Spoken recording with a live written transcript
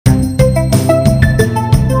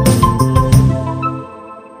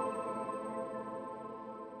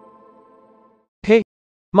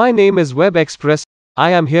My name is WebXpress.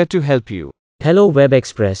 I am here to help you. Hello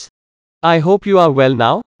WebXpress. I hope you are well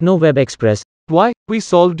now. No WebXpress. Why? We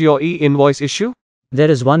solved your e-invoice issue? There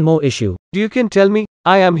is one more issue. You can tell me.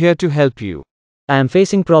 I am here to help you. I am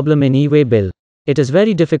facing problem in Eway bill. It is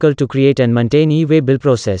very difficult to create and maintain Eway bill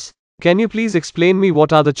process. Can you please explain me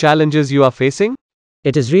what are the challenges you are facing?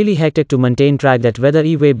 It is really hectic to maintain track that whether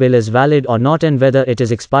Eway bill is valid or not and whether it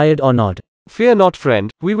is expired or not. Fear not, friend.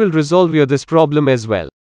 We will resolve your this problem as well.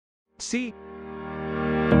 See.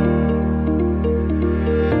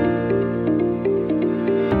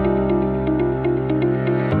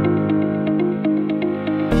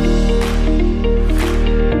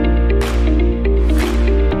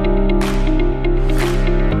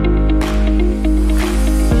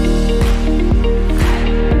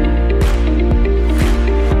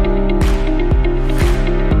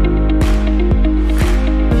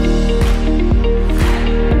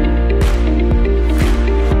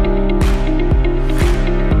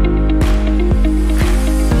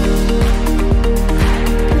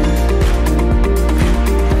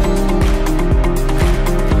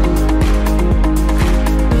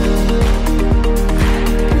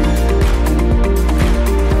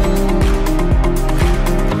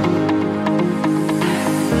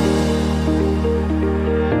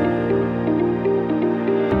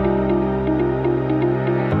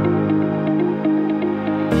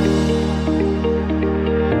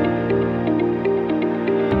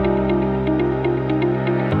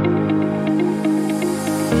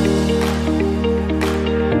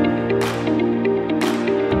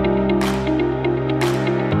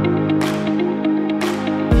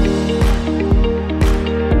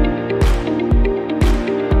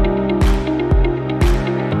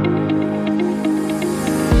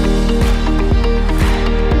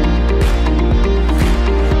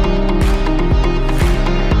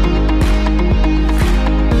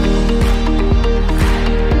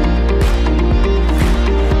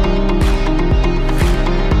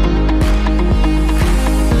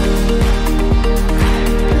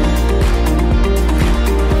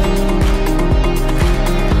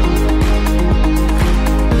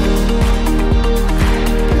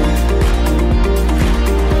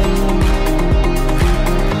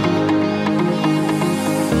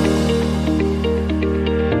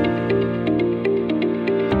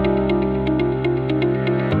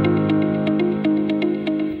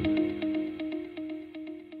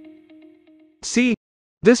 See,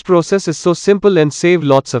 this process is so simple and save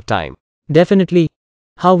lots of time. Definitely.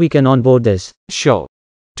 How we can onboard this? Sure.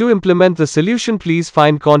 To implement the solution, please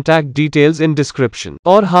find contact details in description.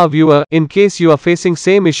 Or how viewer, in case you are facing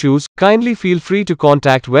same issues, kindly feel free to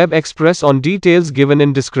contact WebXpress on details given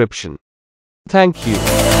in description. Thank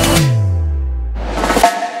you.